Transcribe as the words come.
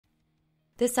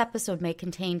This episode may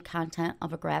contain content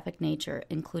of a graphic nature,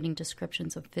 including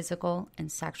descriptions of physical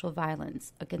and sexual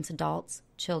violence against adults,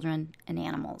 children, and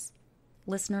animals.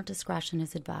 Listener discretion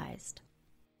is advised.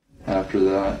 After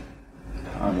that,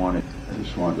 I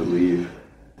just wanted to leave,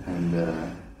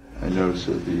 and I noticed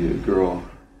that the girl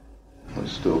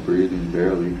was still breathing,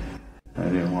 barely. I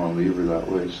didn't want to leave her that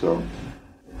way, so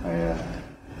I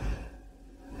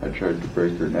tried to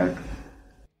break her neck.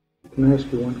 Can I ask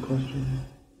you one question?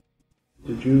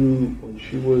 Did you, when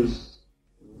she was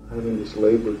having this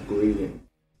labored breathing,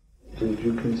 did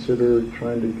you consider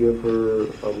trying to give her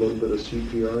a little bit of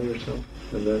CPR yourself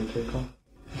and then take off?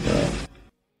 No.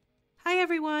 Hi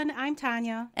everyone, I'm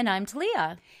Tanya. And I'm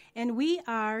Talia. And we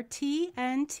are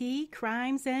TNT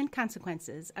Crimes and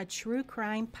Consequences, a true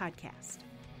crime podcast.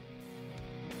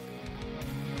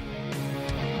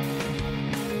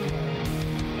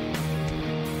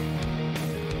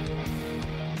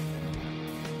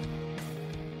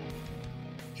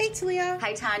 Hey Talia.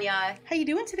 Hi, Tanya. How you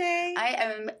doing today? I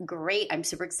am great. I'm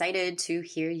super excited to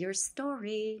hear your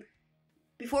story.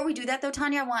 Before we do that, though,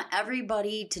 Tanya, I want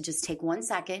everybody to just take 1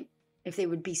 second, if they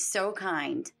would be so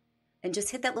kind, and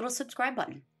just hit that little subscribe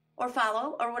button or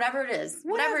follow or whatever it is.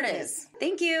 Whatever it is.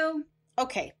 Thank you.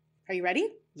 Okay, are you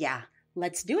ready? Yeah.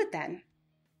 Let's do it then.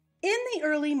 In the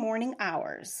early morning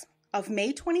hours of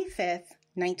May 25th,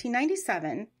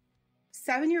 1997,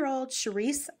 7-year-old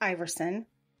Sherrice Iverson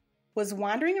was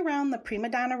wandering around the Prima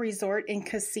Donna Resort and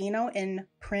Casino in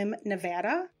Primm,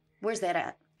 Nevada. Where's that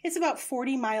at? It's about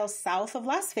 40 miles south of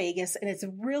Las Vegas, and it's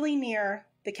really near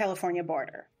the California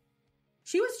border.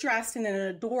 She was dressed in an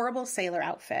adorable sailor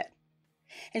outfit,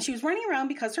 and she was running around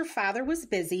because her father was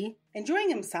busy, enjoying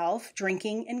himself,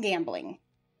 drinking and gambling.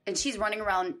 And she's running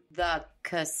around the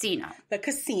casino. The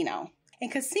casino. And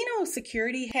casino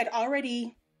security had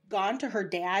already gone to her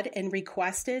dad and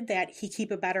requested that he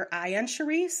keep a better eye on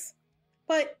Sherrice,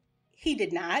 but he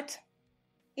did not.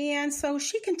 And so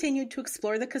she continued to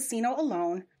explore the casino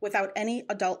alone without any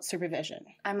adult supervision.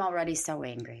 I'm already so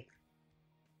angry.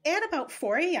 At about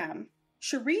 4 a.m.,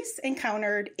 Sherrice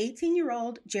encountered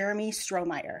 18-year-old Jeremy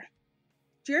Strohmeyer.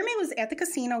 Jeremy was at the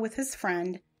casino with his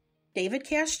friend, David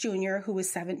Cash Jr., who was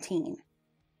 17.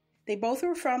 They both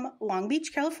were from Long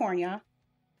Beach, California,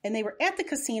 and they were at the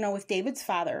casino with David's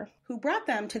father, who brought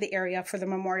them to the area for the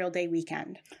Memorial Day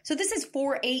weekend. So this is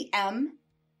 4 a.m.?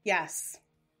 Yes.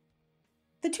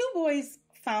 The two boys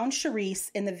found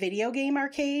Sherrice in the video game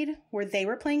arcade where they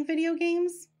were playing video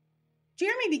games.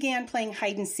 Jeremy began playing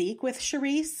hide and seek with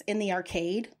Sherrice in the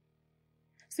arcade.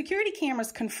 Security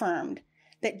cameras confirmed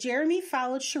that Jeremy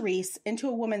followed Sherrice into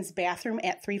a woman's bathroom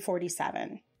at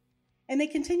 3:47, and they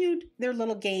continued their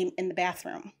little game in the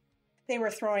bathroom. They were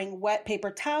throwing wet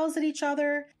paper towels at each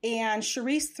other, and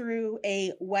Sherrice threw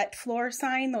a wet floor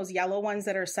sign, those yellow ones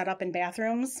that are set up in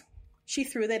bathrooms. She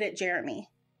threw that at Jeremy.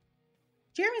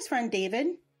 Jeremy's friend David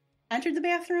entered the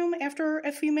bathroom after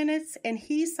a few minutes, and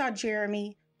he saw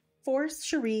Jeremy force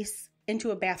Sherrice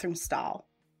into a bathroom stall.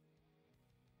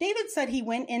 David said he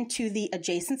went into the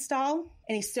adjacent stall,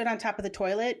 and he stood on top of the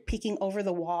toilet, peeking over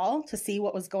the wall to see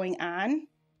what was going on.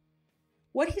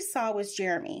 What he saw was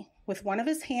Jeremy with one of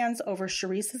his hands over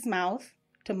Sherrice's mouth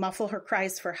to muffle her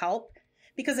cries for help,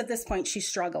 because at this point she's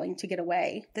struggling to get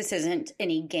away. This isn't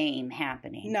any game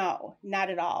happening. No, not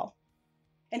at all.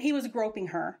 And he was groping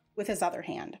her with his other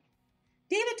hand.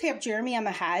 David tapped Jeremy on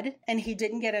the head, and he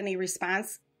didn't get any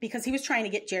response because he was trying to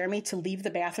get Jeremy to leave the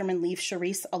bathroom and leave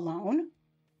Sherrice alone.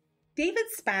 David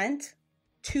spent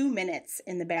 2 minutes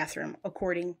in the bathroom,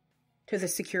 according to the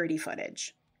security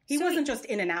footage. He wasn't just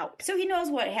in and out. So he knows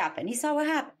what happened. He saw what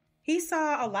happened. He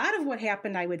saw a lot of what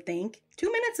happened, I would think.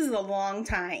 2 minutes is a long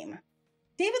time.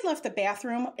 David left the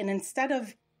bathroom, and instead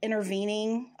of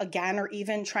intervening again or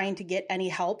even trying to get any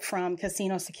help from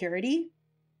casino security,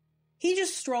 he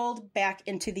just strolled back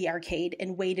into the arcade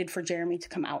and waited for Jeremy to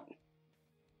come out.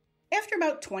 After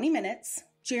about 20 minutes,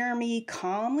 Jeremy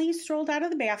calmly strolled out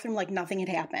of the bathroom like nothing had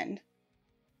happened.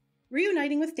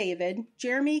 Reuniting with David,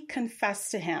 Jeremy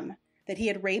confessed to him that he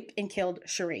had raped and killed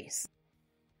Sherrice.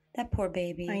 That poor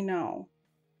baby. I know.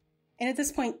 And at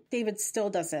this point, David still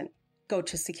doesn't go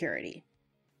to security.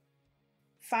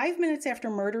 5 minutes after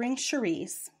murdering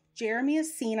Sherrice, Jeremy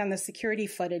is seen on the security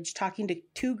footage talking to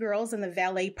 2 girls in the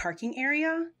valet parking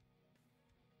area.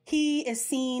 He is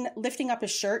seen lifting up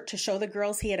his shirt to show the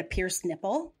girls he had a pierced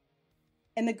nipple.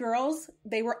 And the girls,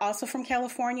 they were also from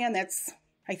California, and that's,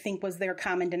 I think, was their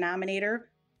common denominator.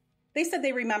 They said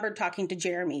they remembered talking to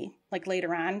Jeremy, like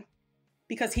later on,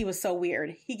 because he was so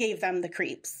weird. He gave them the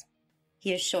creeps.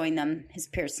 He is showing them his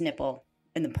pierced nipple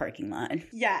in the parking lot.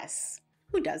 Yes.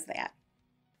 Who does that?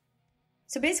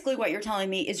 So basically what you're telling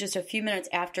me is just a few minutes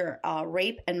after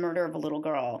rape and murder of a little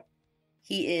girl,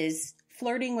 he is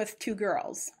flirting with 2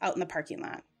 girls out in the parking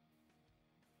lot.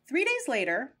 3 days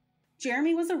later,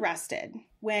 Jeremy was arrested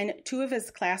when 2 of his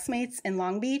classmates in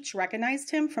Long Beach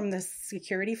recognized him from the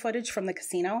security footage from the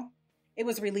casino. It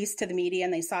was released to the media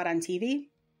and they saw it on TV.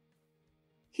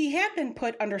 He had been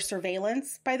put under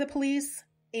surveillance by the police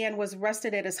and was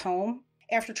arrested at his home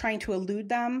after trying to elude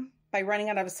them by running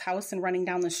out of his house and running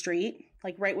down the street,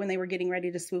 like right when they were getting ready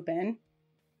to swoop in.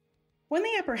 When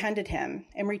they apprehended him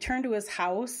and returned to his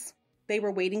house, they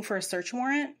were waiting for a search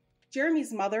warrant.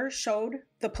 Jeremy's mother showed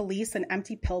the police an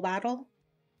empty pill bottle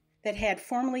that had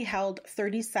formerly held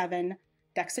 37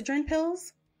 Dexedrine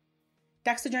pills.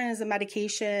 Dexedrine is a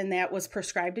medication that was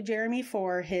prescribed to Jeremy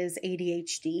for his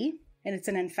ADHD, and it's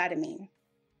an amphetamine.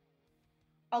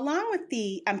 Along with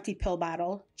the empty pill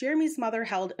bottle, Jeremy's mother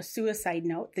held a suicide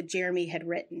note that Jeremy had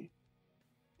written.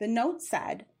 The note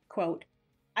said, quote,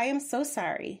 "I am so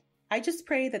sorry. I just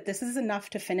pray that this is enough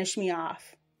to finish me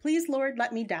off. Please, Lord,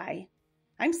 let me die.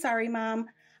 I'm sorry, Mom.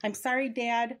 I'm sorry,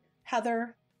 Dad,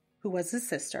 Heather," who was his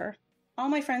sister, "all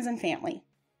my friends and family.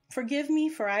 Forgive me,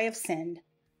 for I have sinned.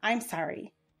 I'm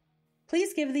sorry.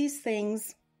 Please give these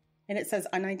things," and it says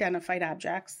unidentified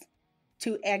objects,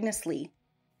 "to Agnes Lee,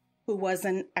 who was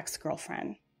an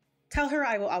ex-girlfriend. Tell her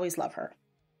I will always love her."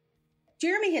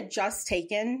 Jeremy had just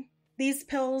taken these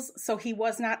pills, so he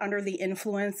was not under the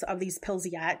influence of these pills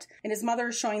yet, and his mother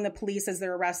is showing the police as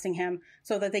they're arresting him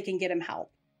so that they can get him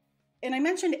help. And I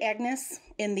mentioned Agnes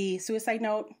in the suicide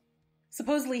note.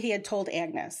 Supposedly he had told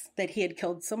Agnes that he had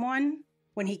killed someone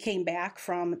when he came back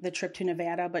from the trip to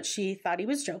Nevada, but she thought he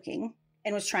was joking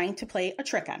and was trying to play a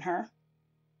trick on her.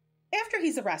 After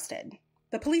he's arrested,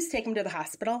 the police take him to the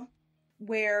hospital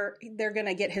where they're going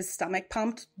to get his stomach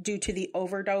pumped due to the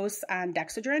overdose on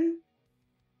Dexedrine.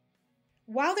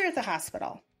 While they're at the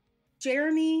hospital,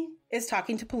 Jeremy is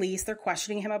talking to police. They're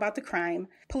questioning him about the crime.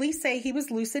 Police say he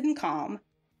was lucid and calm.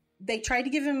 They tried to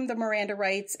give him the Miranda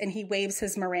rights, and he waives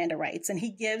his Miranda rights, and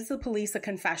he gives the police a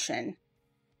confession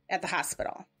at the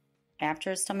hospital.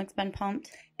 After his stomach's been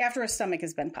pumped? After his stomach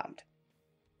has been pumped.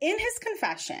 In his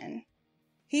confession,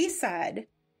 he said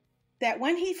that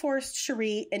when he forced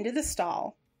Sherrice into the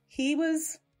stall, he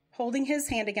was holding his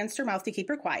hand against her mouth to keep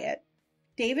her quiet.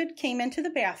 David came into the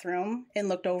bathroom and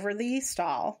looked over the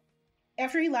stall.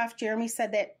 After he left, Jeremy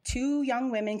said that 2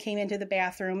 young women came into the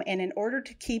bathroom, and in order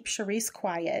to keep Sherrice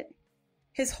quiet,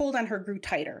 his hold on her grew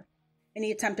tighter, and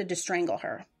he attempted to strangle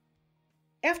her.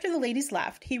 After the ladies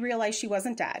left, he realized she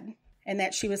wasn't dead and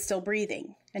that she was still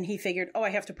breathing, and he figured, I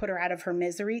have to put her out of her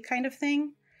misery kind of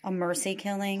thing. A mercy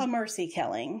killing? A mercy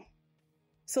killing.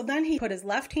 So then he put his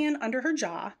left hand under her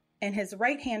jaw and his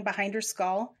right hand behind her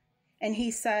skull, and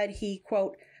he said he,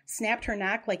 quote, snapped her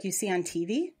neck like you see on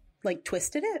TV, like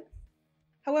twisted it.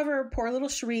 However, poor little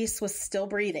Sherrice was still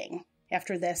breathing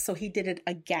after this, so he did it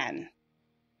again.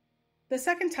 The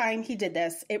second time he did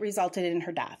this, it resulted in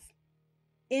her death.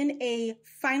 In a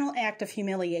final act of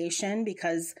humiliation,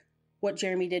 because what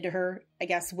Jeremy did to her, I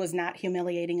guess, was not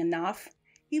humiliating enough,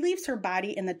 he leaves her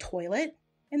body in the toilet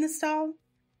in the stall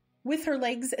with her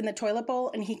legs in the toilet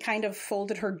bowl, and he kind of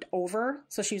folded her over,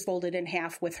 so she was folded in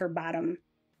half with her bottom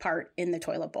part in the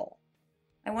toilet bowl.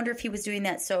 I wonder if he was doing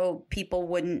that so people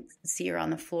wouldn't see her on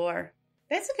the floor.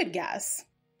 That's a good guess.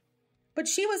 But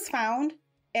she was found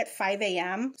at 5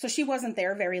 a.m., so she wasn't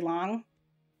there very long.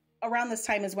 Around this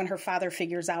time is when her father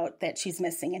figures out that she's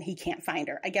missing and he can't find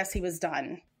her. I guess he was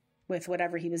done with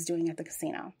whatever he was doing at the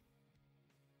casino.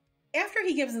 After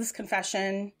he gives this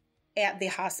confession at the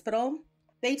hospital,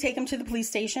 they take him to the police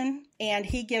station, and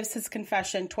he gives his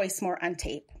confession twice more on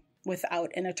tape without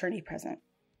an attorney present.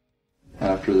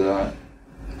 After that,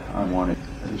 I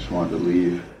just wanted to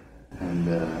leave, and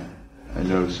I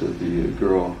noticed that the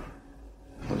girl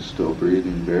was still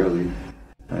breathing, barely.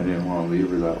 I didn't want to leave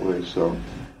her that way, so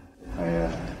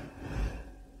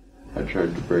I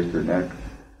tried to break her neck.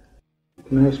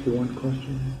 Can I ask you one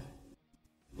question?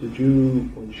 Did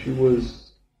you, when she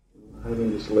was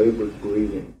having this labored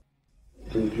breathing,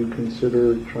 did you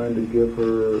consider trying to give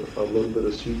her a little bit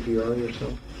of CPR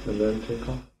yourself and then take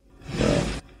off? No.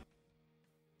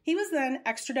 He was then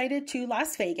extradited to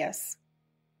Las Vegas,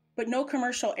 but no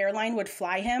commercial airline would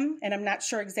fly him, and I'm not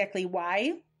sure exactly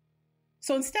why.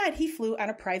 So instead, he flew on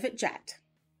a private jet.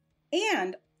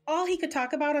 And all he could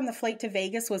talk about on the flight to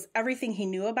Vegas was everything he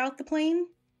knew about the plane.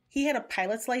 He had a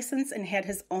pilot's license and had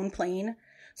his own plane.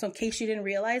 So in case you didn't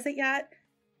realize it yet,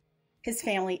 his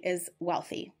family is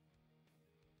wealthy.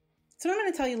 So I'm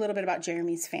going to tell you a little bit about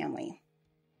Jeremy's family.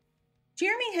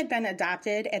 Jeremy had been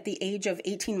adopted at the age of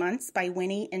 18 months by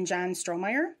Winnie and John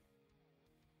Strohmeyer.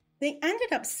 They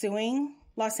ended up suing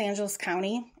Los Angeles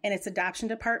County and its adoption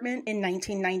department in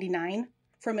 1999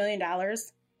 for $1 million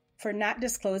for not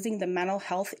disclosing the mental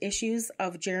health issues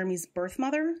of Jeremy's birth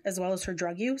mother, as well as her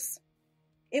drug use.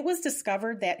 It was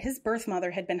discovered that his birth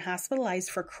mother had been hospitalized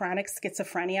for chronic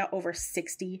schizophrenia over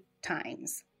 60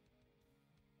 times.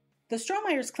 The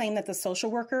Strohmeyers claim that the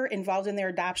social worker involved in their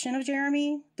adoption of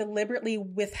Jeremy deliberately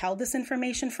withheld this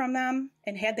information from them,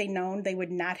 and had they known, they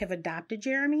would not have adopted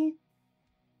Jeremy.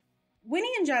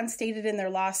 Winnie and John stated in their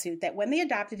lawsuit that when they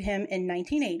adopted him in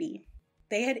 1980,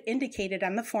 they had indicated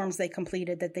on the forms they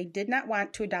completed that they did not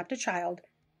want to adopt a child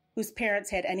whose parents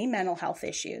had any mental health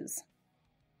issues.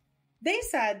 They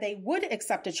said they would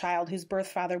accept a child whose birth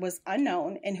father was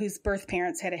unknown and whose birth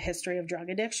parents had a history of drug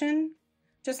addiction,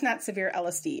 just not severe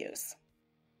LSD use.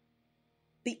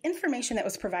 The information that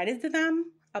was provided to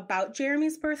them about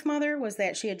Jeremy's birth mother was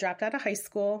that she had dropped out of high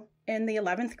school in the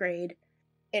 11th grade,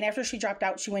 and after she dropped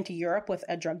out, she went to Europe with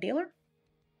a drug dealer.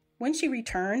 When she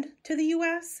returned to the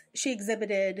U.S., she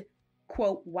exhibited,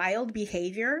 quote, wild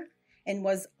behavior and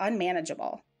was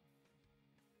unmanageable.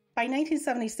 By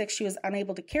 1976, she was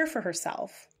unable to care for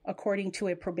herself, according to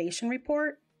a probation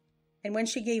report, and when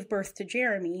she gave birth to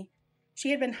Jeremy,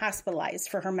 she had been hospitalized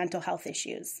for her mental health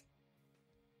issues.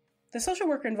 The social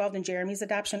worker involved in Jeremy's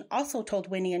adoption also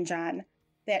told Winnie and John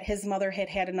that his mother had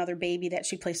had another baby that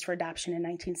she placed for adoption in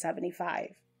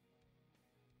 1975.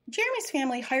 Jeremy's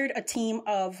family hired a team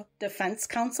of defense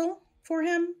counsel for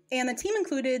him, and the team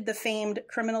included the famed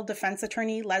criminal defense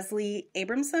attorney Leslie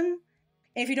Abramson.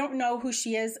 If you don't know who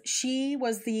she is, she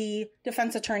was the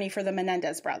defense attorney for the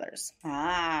Menendez brothers.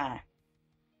 Ah.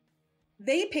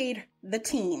 They paid the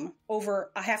team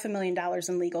over $500,000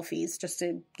 in legal fees, just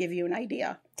to give you an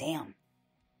idea. Damn.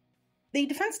 The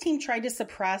defense team tried to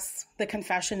suppress the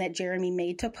confession that Jeremy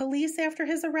made to police after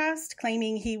his arrest,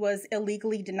 claiming he was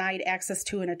illegally denied access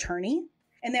to an attorney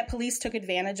and that police took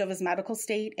advantage of his medical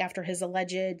state after his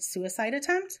alleged suicide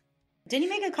attempt. Didn't he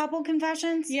make a couple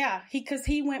confessions? Yeah, because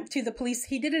he went to the police.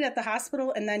 He did it at the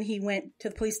hospital, and then he went to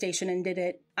the police station and did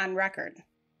it on record.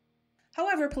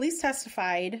 However, police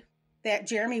testified that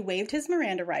Jeremy waived his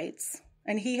Miranda rights,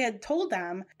 and he had told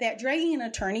them that dragging an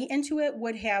attorney into it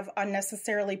would have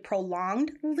unnecessarily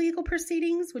prolonged legal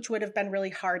proceedings, which would have been really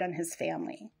hard on his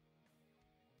family.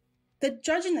 The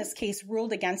judge in this case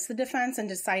ruled against the defense and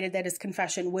decided that his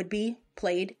confession would be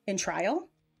played in trial.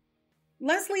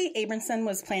 Leslie Abramson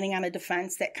was planning on a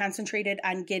defense that concentrated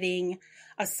on getting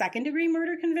a second-degree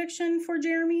murder conviction for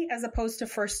Jeremy as opposed to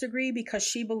first-degree because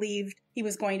she believed he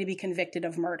was going to be convicted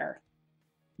of murder.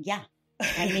 Yeah.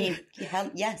 I mean,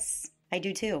 yes, I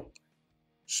do too.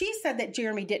 She said that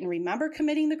Jeremy didn't remember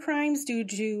committing the crimes due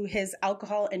to his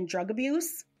alcohol and drug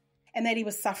abuse, and that he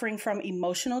was suffering from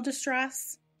emotional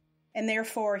distress, and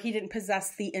therefore he didn't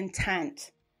possess the intent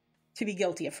to be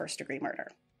guilty of first-degree murder.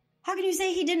 How can you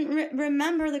say he didn't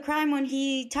remember the crime when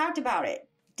he talked about it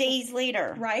days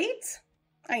later? Right?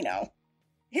 I know.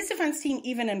 His defense team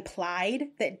even implied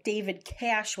that David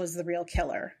Cash was the real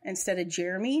killer instead of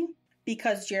Jeremy,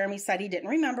 because Jeremy said he didn't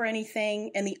remember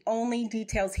anything, and the only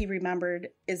details he remembered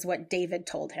is what David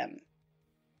told him.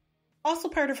 Also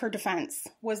part of her defense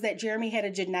was that Jeremy had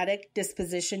a genetic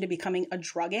disposition to becoming a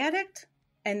drug addict,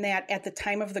 and that at the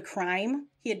time of the crime,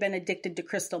 he had been addicted to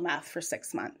crystal meth for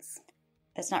 6 months.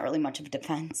 That's not really much of a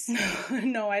defense.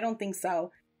 No, I don't think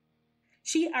so.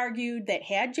 She argued that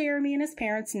had Jeremy and his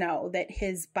parents known that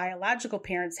his biological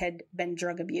parents had been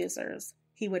drug abusers,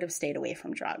 he would have stayed away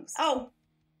from drugs. Oh,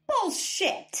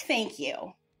 bullshit. Thank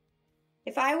you.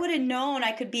 If I would have known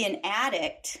I could be an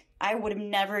addict, I would have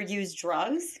never used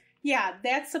drugs. Yeah,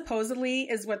 that supposedly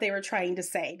is what they were trying to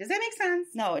say. Does that make sense?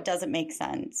 No, it doesn't make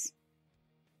sense.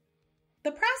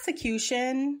 The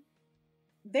prosecution,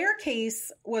 their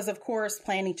case was, of course,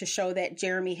 planning to show that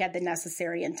Jeremy had the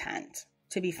necessary intent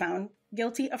to be found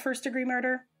guilty of first-degree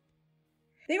murder.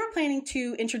 They were planning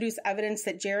to introduce evidence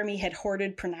that Jeremy had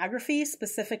hoarded pornography,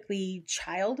 specifically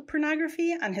child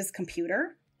pornography, on his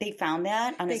computer. They found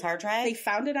that on his hard drive? They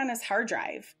found it on his hard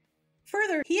drive.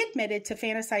 Further, he admitted to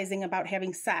fantasizing about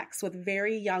having sex with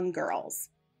very young girls,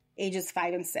 ages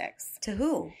 5 and 6. To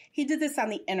who? He did this on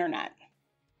the internet.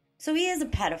 So he is a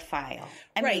pedophile.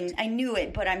 I mean, I knew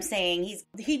it, but I'm saying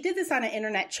he did this on an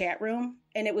internet chat room,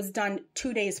 and it was done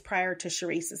 2 days prior to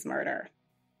Sherrice's murder.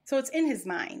 So it's in his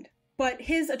mind. But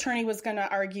his attorney was going to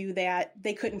argue that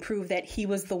they couldn't prove that he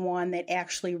was the one that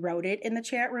actually wrote it in the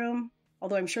chat room,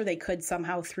 although I'm sure they could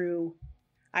somehow through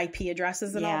IP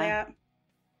addresses and all that.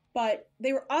 But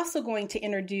they were also going to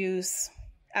introduce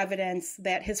evidence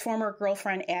that his former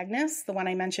girlfriend, Agnes, the one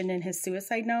I mentioned in his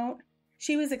suicide note,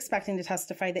 She was expecting to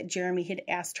testify that Jeremy had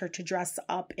asked her to dress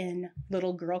up in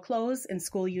little girl clothes and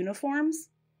school uniforms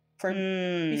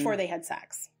before they had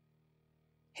sex.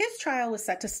 His trial was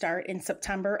set to start in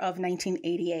September of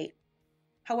 1988.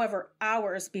 However,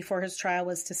 hours before his trial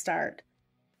was to start,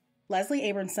 Leslie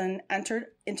Abramson entered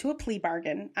into a plea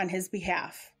bargain on his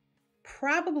behalf,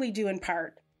 probably due in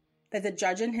part that the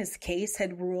judge in his case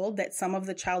had ruled that some of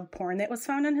the child porn that was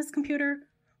found on his computer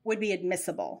would be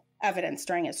admissible evidence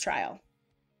during his trial.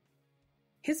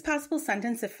 His possible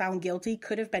sentence, if found guilty,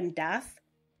 could have been death.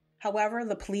 However,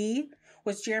 the plea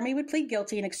was Jeremy would plead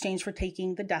guilty in exchange for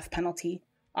taking the death penalty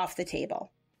off the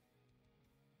table.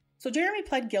 So Jeremy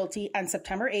pled guilty on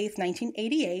September 8th,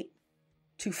 1988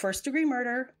 to first-degree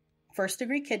murder,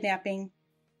 first-degree kidnapping,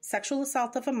 sexual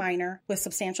assault of a minor with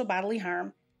substantial bodily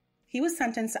harm. He was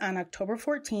sentenced on October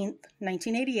 14th,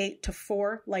 1988 to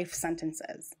 4 life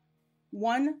sentences.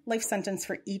 1 life sentence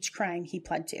for each crime he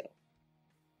pled to.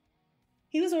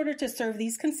 He was ordered to serve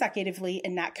these consecutively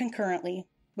and not concurrently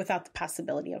without the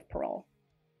possibility of parole.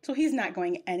 So he's not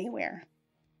going anywhere.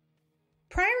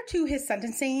 Prior to his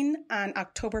sentencing on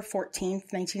October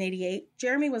 14th, 1988,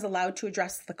 Jeremy was allowed to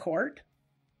address the court.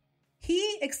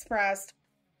 He expressed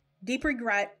deep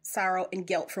regret, sorrow, and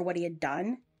guilt for what he had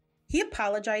done. He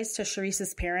apologized to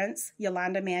Sherrice's parents,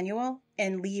 Yolanda Manuel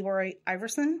and Leroy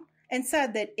Iverson, and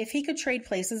said that if he could trade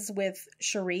places with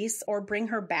Sherrice or bring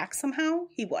her back somehow,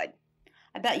 he would.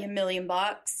 I bet you $1 million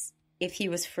if he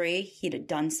was free, he'd have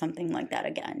done something like that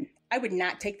again. I would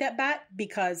not take that bet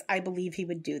because I believe he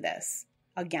would do this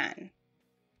again.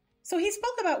 So he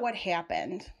spoke about what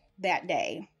happened that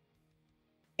day.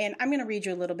 And I'm going to read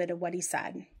you a little bit of what he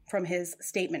said from his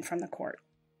statement from the court.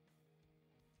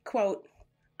 Quote,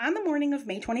 "On the morning of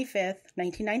May 25th,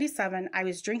 1997, I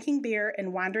was drinking beer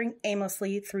and wandering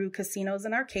aimlessly through casinos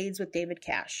and arcades with David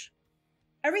Cash.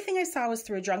 Everything I saw was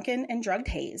through a drunken and drugged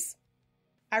haze.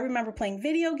 I remember playing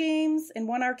video games in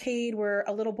one arcade where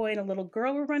a little boy and a little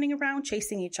girl were running around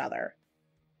chasing each other.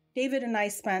 David and I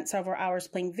spent several hours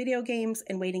playing video games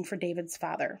and waiting for David's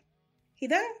father." He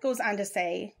then goes on to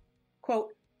say,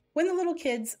 quote, "When the little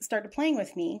kids started playing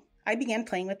with me, I began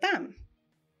playing with them.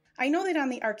 I know that on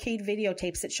the arcade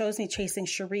videotapes it shows me chasing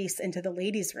Sherrice into the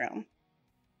ladies' room.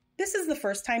 This is the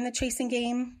first time the chasing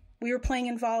game we were playing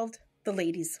involved the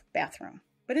ladies' bathroom.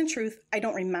 But in truth, I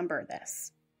don't remember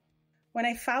this. When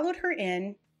I followed her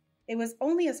in, it was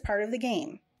only as part of the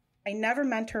game. I never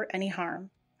meant her any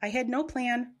harm. I had no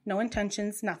plan, no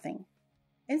intentions, nothing.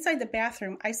 Inside the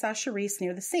bathroom, I saw Sherrice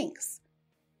near the sinks.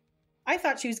 I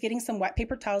thought she was getting some wet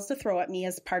paper towels to throw at me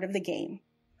as part of the game.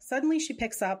 Suddenly, she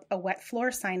picks up a wet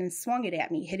floor sign and swung it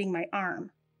at me, hitting my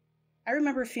arm. I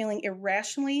remember feeling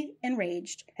irrationally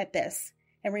enraged at this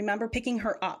and remember picking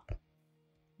her up.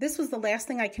 This was the last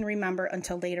thing I can remember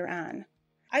until later on.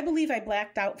 I believe I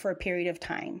blacked out for a period of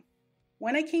time.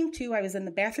 When I came to, I was in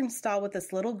the bathroom stall with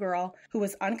this little girl who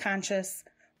was unconscious,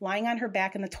 lying on her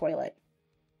back in the toilet.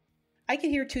 I could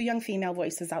hear 2 young female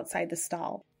voices outside the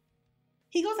stall."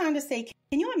 He goes on to say,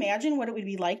 "Can you imagine what it would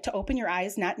be like to open your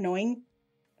eyes not knowing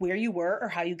where you were or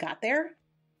how you got there?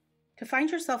 To find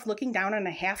yourself looking down on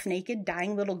a half-naked,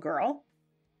 dying little girl?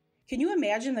 Can you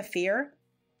imagine the fear,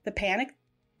 the panic,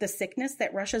 the sickness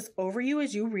that rushes over you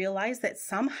as you realize that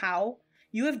somehow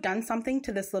you have done something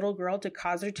to this little girl to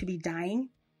cause her to be dying,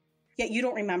 yet you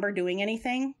don't remember doing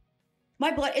anything?"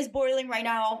 My blood is boiling right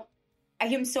now. I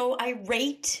am so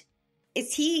irate.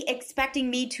 Is he expecting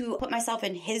me to put myself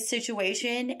in his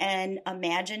situation and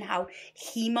imagine how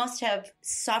he must have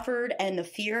suffered and the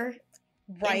fear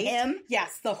in him?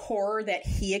 Yes, the horror that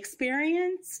he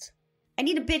experienced. I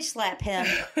need to bitch slap him.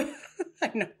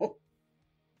 I know.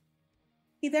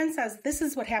 He then says, "This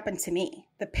is what happened to me.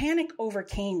 The panic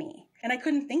overcame me, and I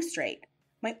couldn't think straight.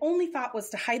 My only thought was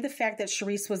to hide the fact that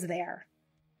Sherrice was there.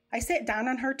 I sat down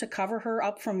on her to cover her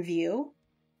up from view.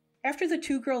 After the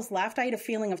 2 girls left, I had a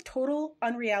feeling of total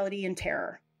unreality and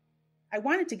terror. I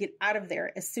wanted to get out of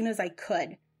there as soon as I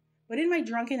could, but in my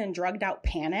drunken and drugged out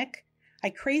panic, I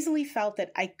crazily felt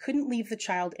that I couldn't leave the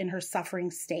child in her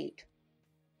suffering state.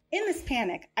 In this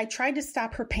panic, I tried to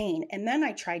stop her pain, and then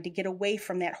I tried to get away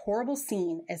from that horrible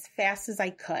scene as fast as I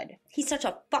could." He's such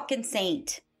a fucking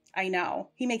saint. I know.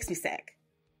 He makes me sick.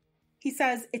 He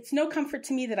says, "It's no comfort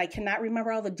to me that I cannot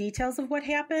remember all the details of what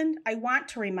happened. I want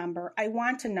to remember. I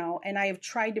want to know, and I have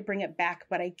tried to bring it back,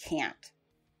 but I can't."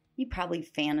 He probably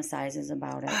fantasizes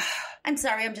about it. I'm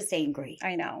sorry, I'm just angry.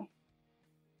 I know.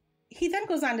 He then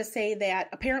goes on to say that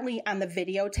apparently on the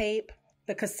videotape,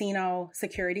 the casino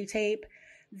security tape,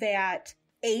 that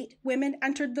 8 women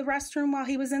entered the restroom while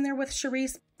he was in there with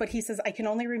Sherrice, but he says, "I can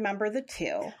only remember the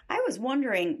 2. I was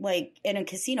wondering, like, in a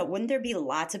casino, wouldn't there be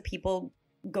lots of people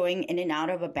going in and out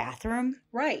of a bathroom?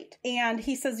 Right. And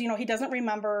he says, he doesn't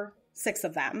remember 6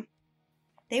 of them.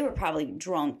 They were probably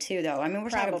drunk too, though. I mean, we're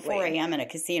talking 4 a.m. in a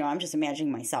casino. I'm just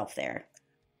imagining myself there.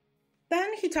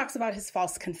 Then he talks about his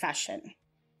false confession.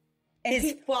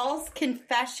 And false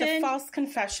confession? The false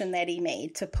confession that he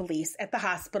made to police at the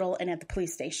hospital and at the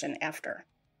police station after.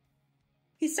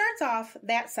 He starts off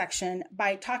that section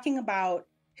by talking about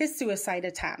his suicide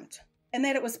attempt and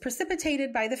that it was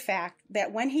precipitated by the fact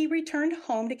that when he returned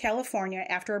home to California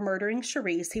after murdering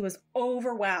Sherrice, he was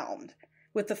overwhelmed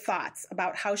with the thoughts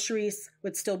about how Sherrice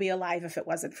would still be alive if it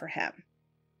wasn't for him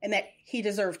and that he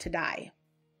deserved to die.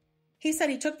 He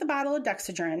said he took the bottle of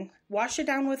Dexedrine, washed it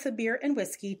down with a beer and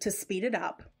whiskey to speed it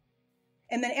up.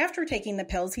 And then after taking the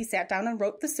pills, he sat down and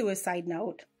wrote the suicide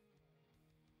note.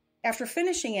 After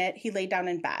finishing it, he lay down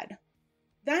in bed.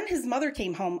 Then his mother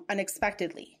came home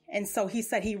unexpectedly. And so he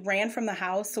said he ran from the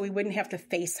house so he wouldn't have to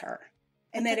face her.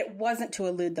 And that it wasn't to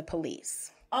elude the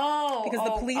police. Because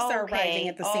the police are arriving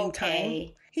at the same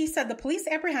time. He said the police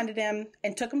apprehended him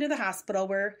and took him to the hospital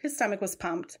where his stomach was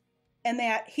pumped. And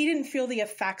that he didn't feel the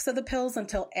effects of the pills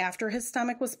until after his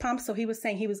stomach was pumped. So he was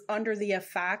saying he was under the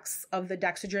effects of the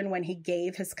Dexedrine when he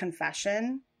gave his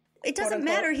confession. It doesn't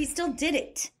matter. He still did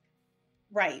it.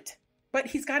 Right. But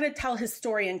he's got to tell his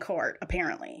story in court,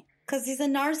 apparently. Because he's a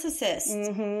narcissist.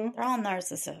 Mm-hmm. They're all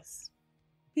narcissists.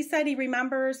 He said he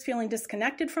remembers feeling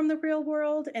disconnected from the real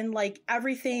world and like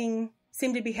everything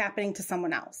seemed to be happening to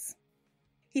someone else.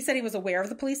 He said he was aware of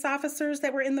the police officers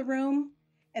that were in the room.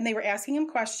 And they were asking him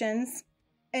questions,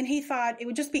 and he thought it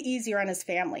would just be easier on his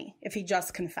family if he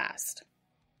just confessed.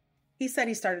 He said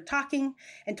he started talking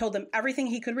and told them everything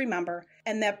he could remember,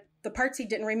 and that the parts he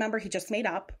didn't remember he just made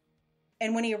up.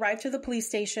 And when he arrived to the police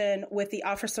station with the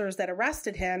officers that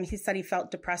arrested him, he said he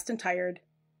felt depressed and tired,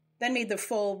 then made the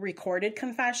full recorded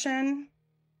confession,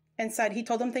 and said he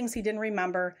told them things he didn't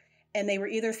remember, and they were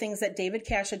either things that David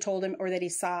Cash had told him or that he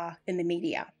saw in the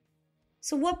media.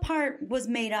 So what part was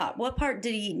made up? What part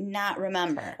did he not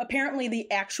remember? Apparently the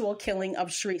actual killing of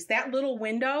Sherrice. That little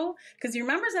window, because he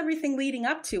remembers everything leading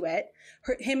up to it,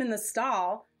 him in the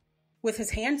stall with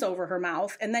his hands over her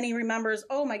mouth, and then he remembers,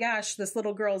 oh my gosh, this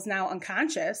little girl is now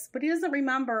unconscious, but he doesn't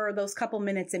remember those couple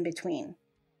minutes in between.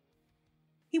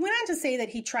 He went on to say that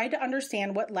he tried to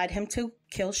understand what led him to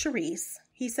kill Sherrice.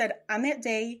 He said on that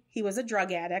day he was a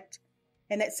drug addict,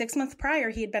 and that 6 months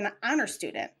prior he had been an honor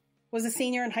student, was a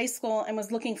senior in high school, and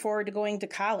was looking forward to going to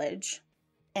college.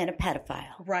 And a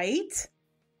pedophile. Right?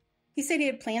 He said he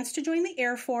had plans to join the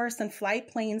Air Force and fly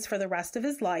planes for the rest of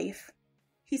his life.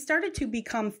 He started to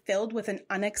become filled with an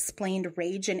unexplained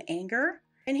rage and anger,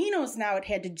 and he knows now it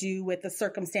had to do with the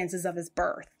circumstances of his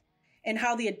birth and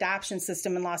how the adoption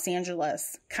system in Los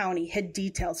Angeles County hid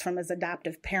details from his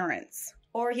adoptive parents.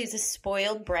 Or he's a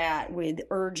spoiled brat with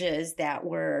urges that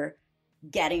were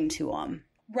getting to him.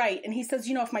 Right. And he says,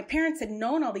 if my parents had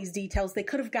known all these details, they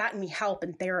could have gotten me help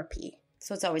and therapy.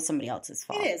 So it's always somebody else's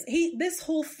fault. It is. This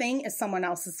whole thing is someone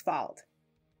else's fault.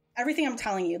 Everything I'm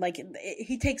telling you,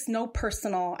 he takes no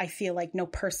personal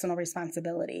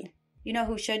responsibility. You know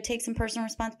who should take some personal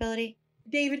responsibility?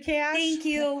 David Cash. Thank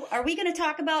you. Are we going to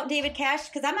talk about David Cash?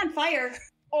 Because I'm on fire.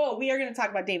 Oh, we are going to talk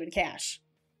about David Cash.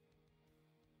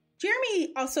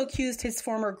 Jeremy also accused his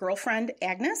former girlfriend,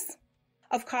 Agnes,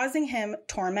 of causing him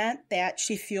torment that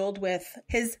she fueled with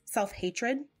his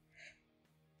self-hatred.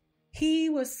 He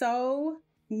was so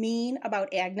mean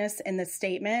about Agnes in this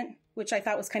statement, which I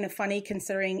thought was kind of funny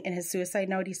considering in his suicide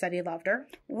note he said he loved her.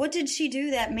 What did she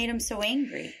do that made him so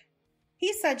angry?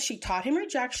 He said she taught him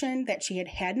rejection, that she had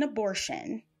had an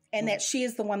abortion, and that she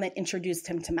is the one that introduced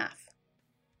him to meth.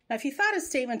 Now, if you thought his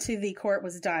statement to the court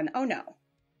was done, oh no.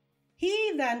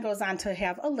 He then goes on to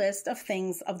have a list of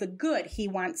things of the good he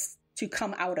wants to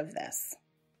come out of this.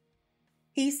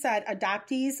 He said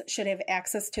adoptees should have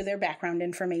access to their background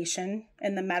information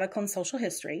and the medical and social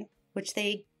history. Which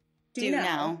they do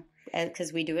now,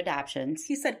 because we do adoptions.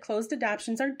 He said closed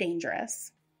adoptions are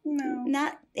dangerous. No.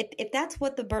 Not if that's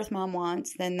what the birth mom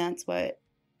wants, then that's what.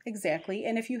 Exactly.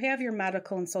 And if you have your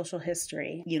medical and social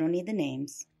history. You don't need the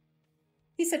names.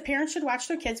 He said parents should watch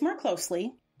their kids more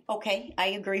closely. Okay, I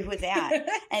agree with that.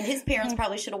 And his parents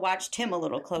probably should have watched him a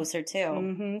little closer, too.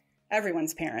 Mm-hmm.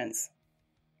 Everyone's parents.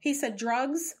 He said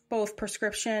drugs, both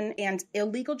prescription and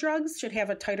illegal drugs, should have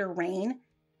a tighter rein.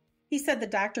 He said the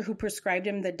doctor who prescribed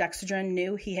him the Dexedrine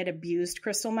knew he had abused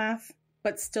crystal meth,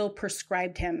 but still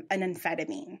prescribed him an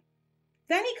amphetamine.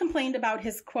 Then he complained about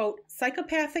his, quote,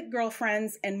 psychopathic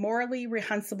girlfriends and morally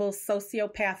reprehensible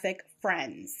sociopathic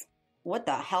friends. What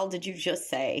the hell did you just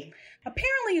say?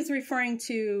 Apparently he's referring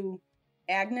to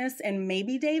Agnes and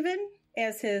maybe David.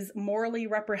 as his morally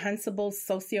reprehensible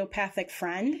sociopathic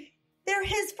friend. They're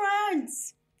his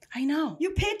friends. I know.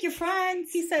 You pick your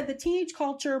friends. He said the teenage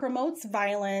culture promotes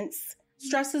violence,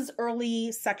 stresses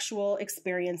early sexual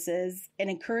experiences, and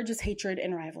encourages hatred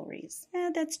and rivalries. Yeah,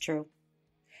 that's true.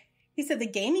 He said the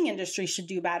gaming industry should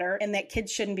do better and that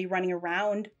kids shouldn't be running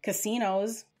around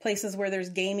casinos, places where there's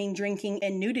gaming, drinking,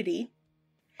 and nudity.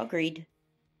 Agreed.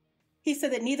 He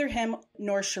said that neither him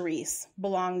nor Sherrice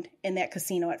belonged in that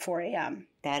casino at 4 a.m.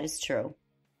 That is true.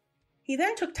 He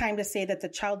then took time to say that the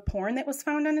child porn that was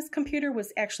found on his computer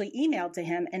was actually emailed to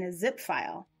him in a zip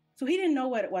file. So he didn't know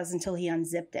what it was until he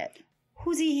unzipped it.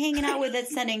 Who's he hanging out with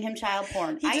that's sending him child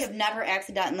porn? I have never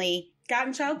accidentally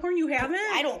gotten child porn. You haven't?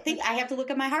 I don't think. I have to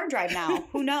look at my hard drive now.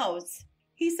 Who knows?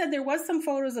 He said there was some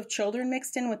photos of children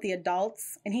mixed in with the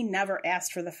adults, and he never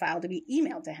asked for the file to be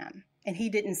emailed to him, and he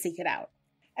didn't seek it out.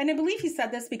 And I believe he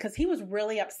said this because he was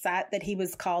really upset that he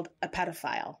was called a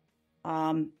pedophile.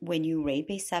 When you rape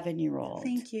a 7-year-old.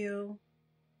 Thank you.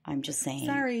 I'm just saying.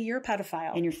 Sorry, you're a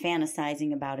pedophile. And you're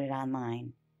fantasizing about it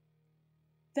online.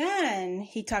 Then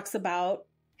he talks about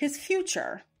his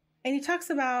future. And he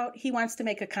talks about he wants to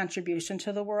make a contribution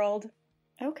to the world.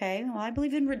 Okay, well, I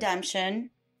believe in redemption.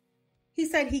 He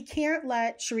said he can't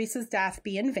let Sherrice's death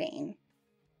be in vain.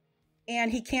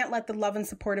 And he can't let the love and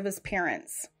support of his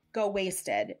parents go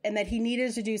wasted. And that he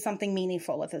needed to do something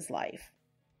meaningful with his life.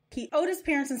 He owed his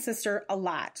parents and sister a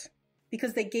lot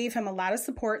because they gave him a lot of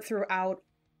support throughout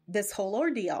this whole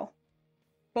ordeal,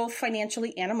 both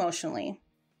financially and emotionally.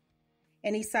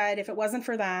 And he said if it wasn't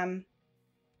for them,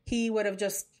 he would have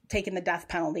just taken the death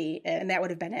penalty and that would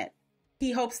have been it.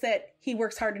 He hopes that he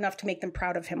works hard enough to make them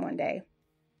proud of him one day.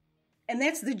 And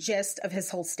that's the gist of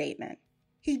his whole statement.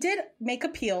 He did make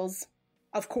appeals,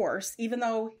 of course, even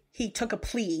though he took a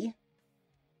plea.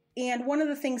 And one of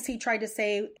the things he tried to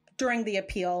say during the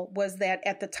appeal was that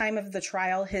at the time of the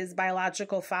trial, his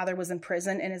biological father was in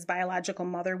prison and his biological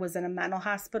mother was in a mental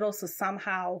hospital. So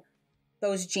somehow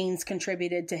those genes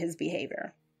contributed to his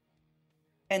behavior.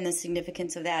 And the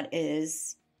significance of that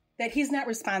is? That he's not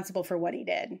responsible for what he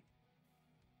did.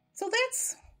 So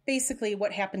that's basically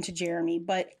what happened to Jeremy.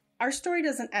 But our story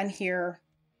doesn't end here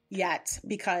yet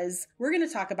because we're going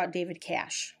to talk about David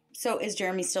Cash. So is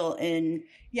Jeremy still in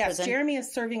Yes, prison? Jeremy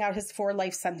is serving out his 4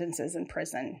 life sentences in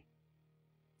prison.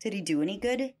 Did he do any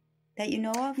good that you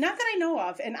know of? Not that I know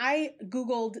of. And I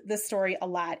Googled this story a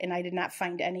lot and I did not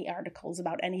find any articles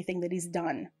about anything that he's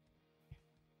done.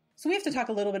 So we have to talk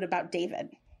a little bit about David.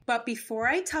 But before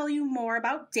I tell you more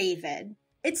about David,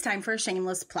 it's time for a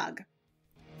shameless plug.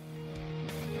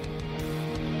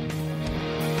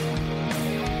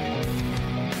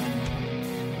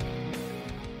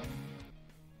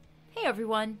 Hey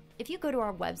everyone, if you go to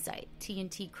our website,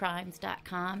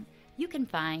 tntcrimes.com, you can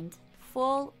find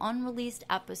full unreleased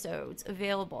episodes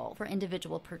available for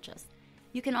individual purchase.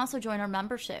 You can also join our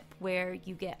membership where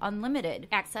you get unlimited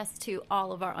access to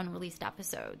all of our unreleased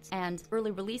episodes and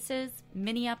early releases,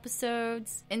 mini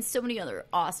episodes, and so many other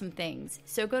awesome things.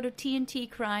 So go to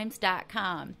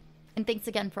tntcrimes.com and thanks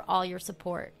again for all your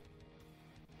support.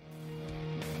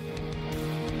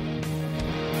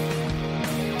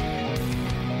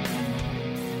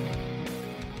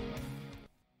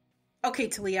 Okay,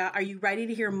 Talia, are you ready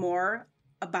to hear more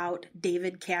about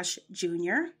David Cash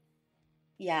Jr.?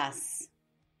 Yes.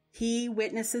 He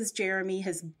witnesses Jeremy,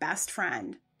 his best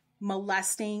friend,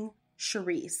 molesting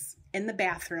Sherrice in the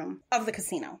bathroom of the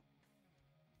casino.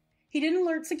 He didn't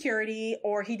alert security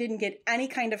or he didn't get any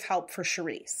kind of help for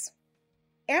Sherrice.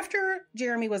 After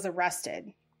Jeremy was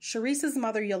arrested, Sherrice's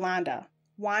mother, Yolanda,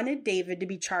 wanted David to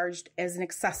be charged as an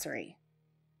accessory.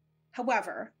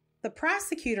 However, the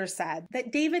prosecutor said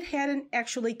that David hadn't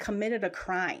actually committed a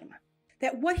crime,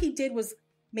 that what he did was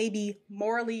maybe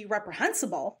morally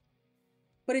reprehensible,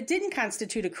 but it didn't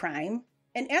constitute a crime.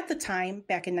 And at the time,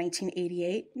 back in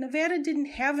 1988, Nevada didn't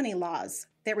have any laws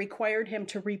that required him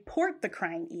to report the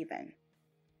crime even.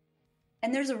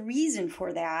 And there's a reason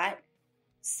for that.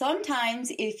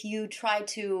 Sometimes if you try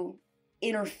to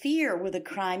interfere with a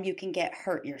crime, you can get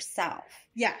hurt yourself.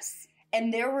 Yes.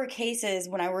 And there were cases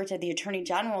when I worked at the Attorney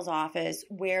General's office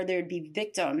where there'd be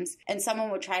victims and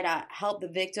someone would try to help the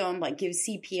victim, like give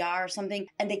CPR or something,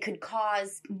 and they could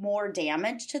cause more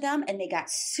damage to them and they got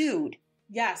sued.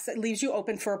 Yes, it leaves you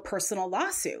open for a personal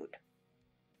lawsuit.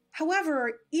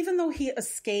 However, even though he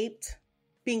escaped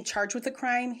being charged with a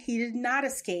crime, he did not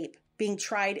escape being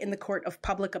tried in the court of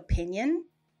public opinion.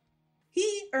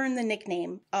 He earned the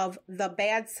nickname of the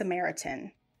Bad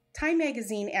Samaritan. Time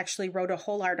magazine actually wrote a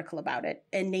whole article about it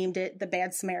and named it the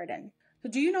Bad Samaritan. So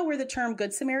do you know where the term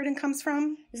Good Samaritan comes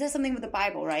from? Is that something with the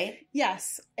Bible, right?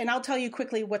 Yes, and I'll tell you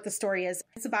quickly what the story is.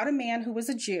 It's about a man who was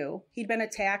a Jew. He'd been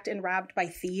attacked and robbed by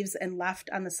thieves and left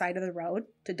on the side of the road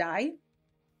to die.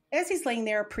 As he's laying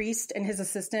there, a priest and his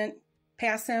assistant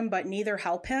pass him, but neither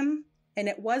help him. And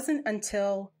it wasn't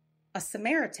until a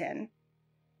Samaritan,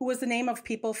 who was the name of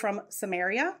people from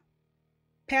Samaria,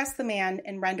 passed the man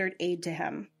and rendered aid to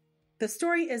him. The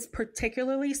story is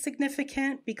particularly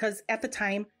significant because at the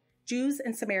time, Jews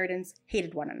and Samaritans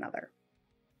hated one another.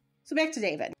 So back to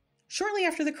David. Shortly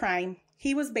after the crime,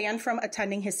 he was banned from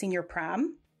attending his senior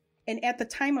prom. And at the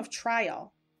time of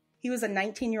trial, he was a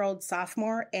 19-year-old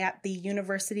sophomore at the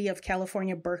University of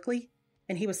California, Berkeley,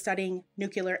 and he was studying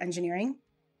nuclear engineering.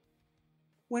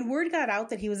 When word got out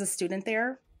that he was a student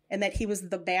there and that he was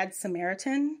the Bad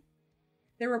Samaritan,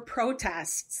 there were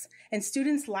protests and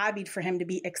students lobbied for him to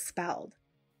be expelled.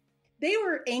 They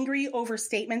were angry over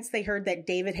statements they heard that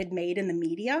David had made in the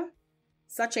media,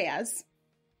 such as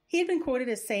he had been quoted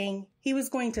as saying he was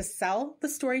going to sell the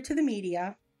story to the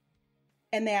media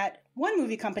and that one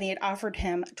movie company had offered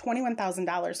him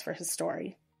 $21,000 for his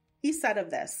story. He said of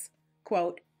this,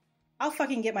 quote, "I'll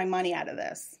fucking get my money out of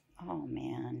this." Oh,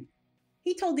 man.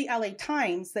 He told the LA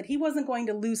Times that he wasn't going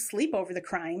to lose sleep over the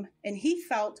crime, and he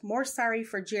felt more sorry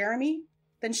for Jeremy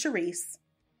than Sherrice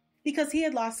because he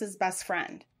had lost his best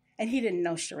friend, and he didn't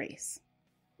know Sherrice.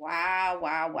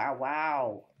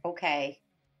 Wow. Okay.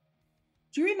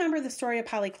 Do you remember the story of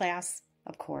Polly Klaas?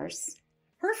 Of course.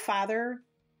 Her father,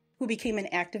 who became an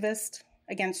activist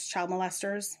against child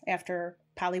molesters after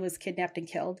Polly was kidnapped and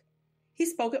killed, he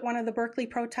spoke at one of the Berkeley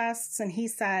protests, and he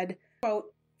said,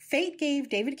 quote, "Fate gave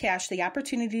David Cash the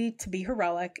opportunity to be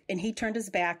heroic, and he turned his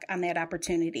back on that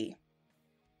opportunity.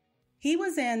 He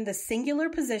was in the singular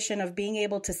position of being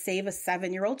able to save a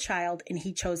 7-year-old child, and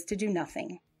he chose to do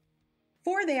nothing.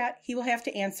 For that, he will have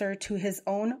to answer to his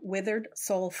own withered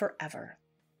soul forever."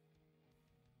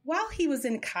 While he was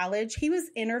in college, he was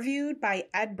interviewed by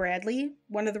Ed Bradley,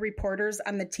 one of the reporters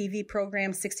on the TV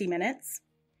program 60 Minutes.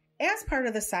 As part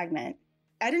of the segment,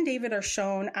 Ed and David are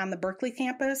shown on the Berkeley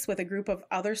campus with a group of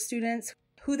other students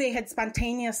who they had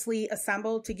spontaneously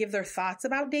assembled to give their thoughts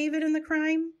about David and the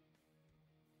crime.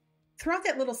 Throughout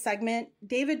that little segment,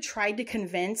 David tried to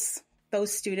convince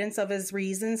those students of his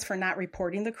reasons for not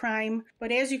reporting the crime,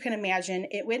 but as you can imagine,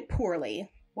 it went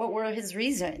poorly. What were his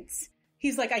reasons?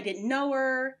 He's like, "I didn't know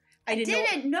her. I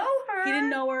didn't know her. He didn't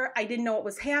know her. I didn't know what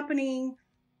was happening."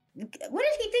 What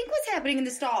did he think was happening in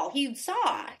the stall? He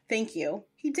saw. Thank you.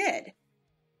 He did.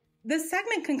 The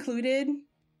segment concluded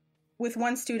with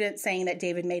one student saying that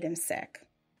David made him sick.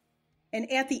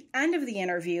 And at the end of the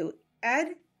interview,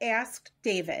 Ed asked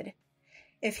David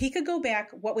if he could go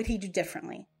back, what would he do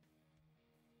differently?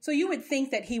 So you would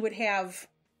think that he would have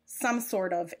some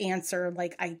sort of answer,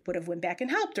 like, "I would have went back and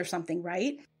helped" or something,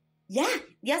 right? Yeah.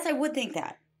 Yes, I would think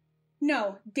that.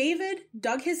 No, David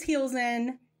dug his heels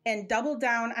in and doubled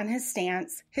down on his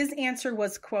stance. His answer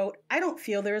was, quote, "I don't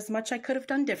feel there is much I could have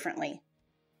done differently."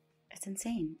 That's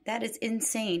insane. That is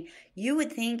insane. You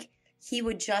would think he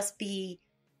would just be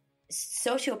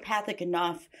sociopathic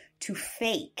enough to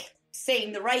fake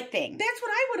saying the right thing. That's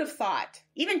what I would have thought.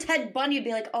 Even Ted Bundy would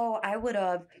be like, "Oh, I would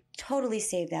have totally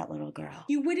saved that little girl."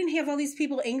 You wouldn't have all these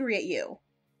people angry at you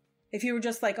if you were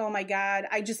just like, "Oh my God,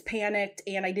 I just panicked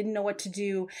and I didn't know what to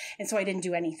do, and so I didn't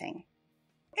do anything."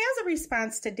 As a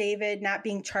response to David not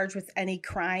being charged with any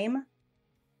crime,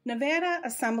 Nevada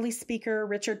Assembly Speaker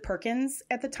Richard Perkins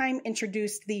at the time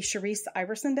introduced the Sherrice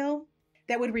Iverson bill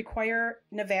that would require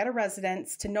Nevada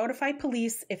residents to notify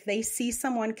police if they see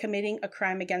someone committing a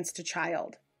crime against a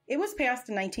child. It was passed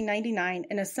in 1999,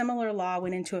 and a similar law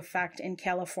went into effect in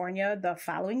California the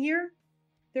following year.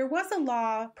 There was a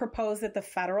law proposed at the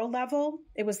federal level.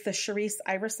 It was the Sherrice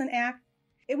Iverson Act.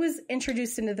 It was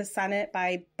introduced into the Senate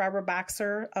by Barbara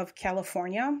Boxer of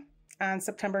California on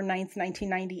September 9th,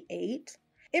 1998.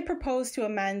 It proposed to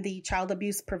amend the Child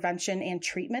Abuse Prevention and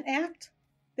Treatment Act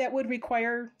that would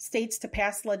require states to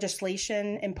pass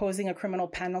legislation imposing a criminal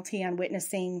penalty on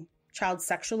witnessing child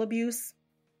sexual abuse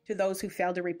to those who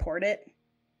failed to report it.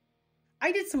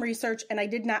 I did some research and I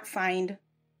did not find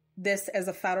this as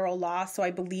a federal law, so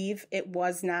I believe it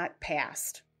was not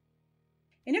passed.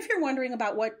 And if you're wondering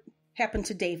about what happened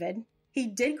to David, he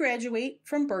did graduate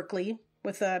from Berkeley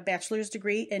with a bachelor's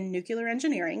degree in nuclear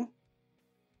engineering.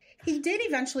 He did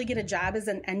eventually get a job as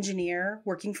an engineer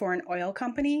working for an oil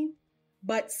company,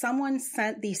 but someone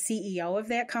sent the CEO of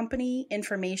that company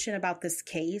information about this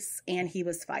case and he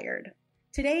was fired.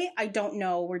 Today, I don't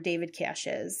know where David Cash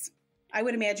is. I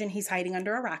would imagine he's hiding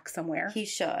under a rock somewhere. He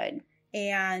should.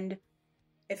 And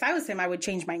if I was him, I would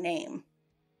change my name.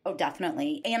 Oh,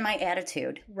 definitely. And my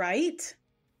attitude. Right?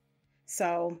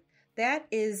 So that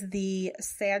is the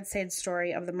sad, sad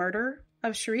story of the murder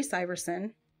of Sherrice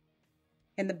Iverson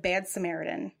and the Bad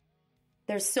Samaritan.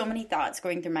 There's so many thoughts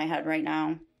going through my head right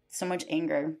now. So much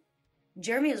anger.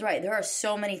 Jeremy is right. There are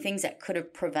so many things that could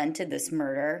have prevented this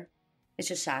murder. It's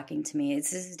just shocking to me.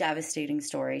 This is a devastating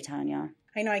story, Tanya.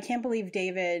 I know. I can't believe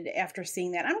David, after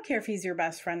seeing that, I don't care if he's your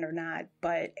best friend or not,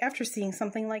 but after seeing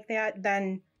something like that,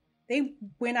 then they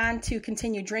went on to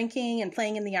continue drinking and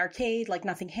playing in the arcade like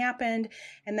nothing happened,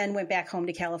 and then went back home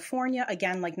to California,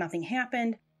 again, like nothing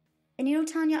happened. And you know,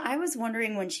 Tanya, I was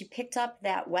wondering when she picked up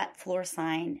that wet floor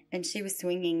sign and she was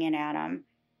swinging it at him,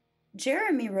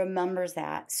 Jeremy remembers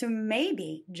that. So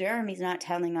maybe Jeremy's not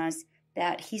telling us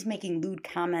that he's making lewd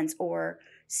comments or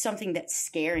something that's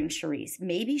scaring Sherrice.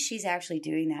 Maybe she's actually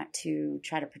doing that to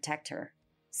try to protect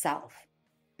herself.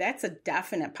 That's a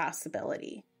definite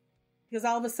possibility. Because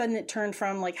all of a sudden it turned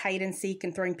from like hide and seek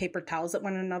and throwing paper towels at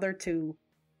one another to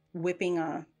whipping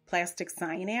a plastic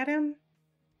sign at him.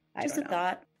 Just a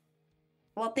thought.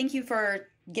 Well, thank you for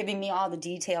giving me all the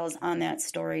details on that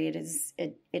story. It is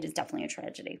definitely a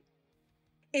tragedy.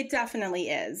 It definitely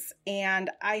is. And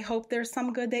I hope there's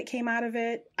some good that came out of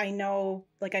it. I know,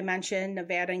 like I mentioned,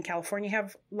 Nevada and California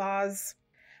have laws.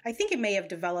 I think it may have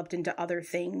developed into other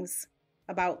things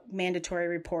about mandatory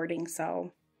reporting.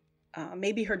 So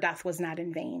maybe her death was not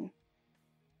in vain.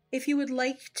 If you would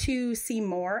like to see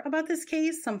more about this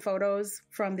case, some photos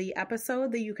from the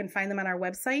episode, that you can find them on our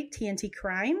website, TNT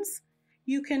Crimes.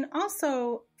 You can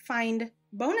also find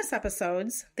bonus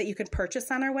episodes that you can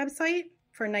purchase on our website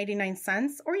for 99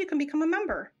 cents, or you can become a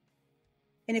member.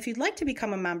 And if you'd like to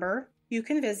become a member, you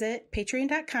can visit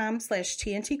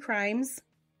patreon.com/TNTcrimes,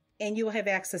 and you will have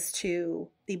access to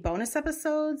the bonus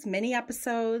episodes, mini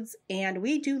episodes, and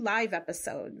we do live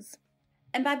episodes.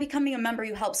 And by becoming a member,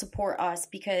 you help support us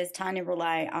because Tanya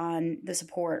rely on the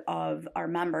support of our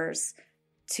members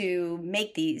to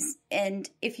make these. And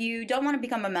if you don't want to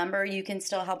become a member, you can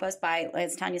still help us by,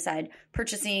 as Tanya said,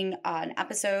 purchasing an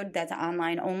episode that's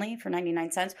online only for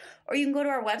 99 cents. Or you can go to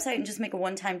our website and just make a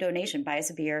one-time donation. Buy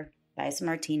us a beer, buy us a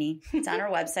martini. It's on our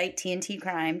website, TNT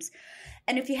Crimes.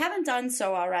 And if you haven't done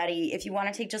so already, if you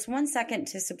want to take just 1 second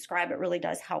to subscribe, it really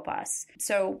does help us.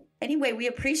 So anyway, we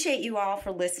appreciate you all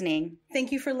for listening.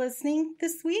 Thank you for listening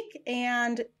this week.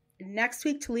 And next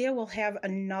week, Talia will have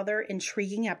another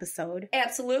intriguing episode.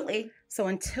 Absolutely. So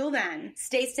until then,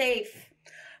 stay safe.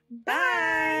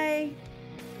 Bye.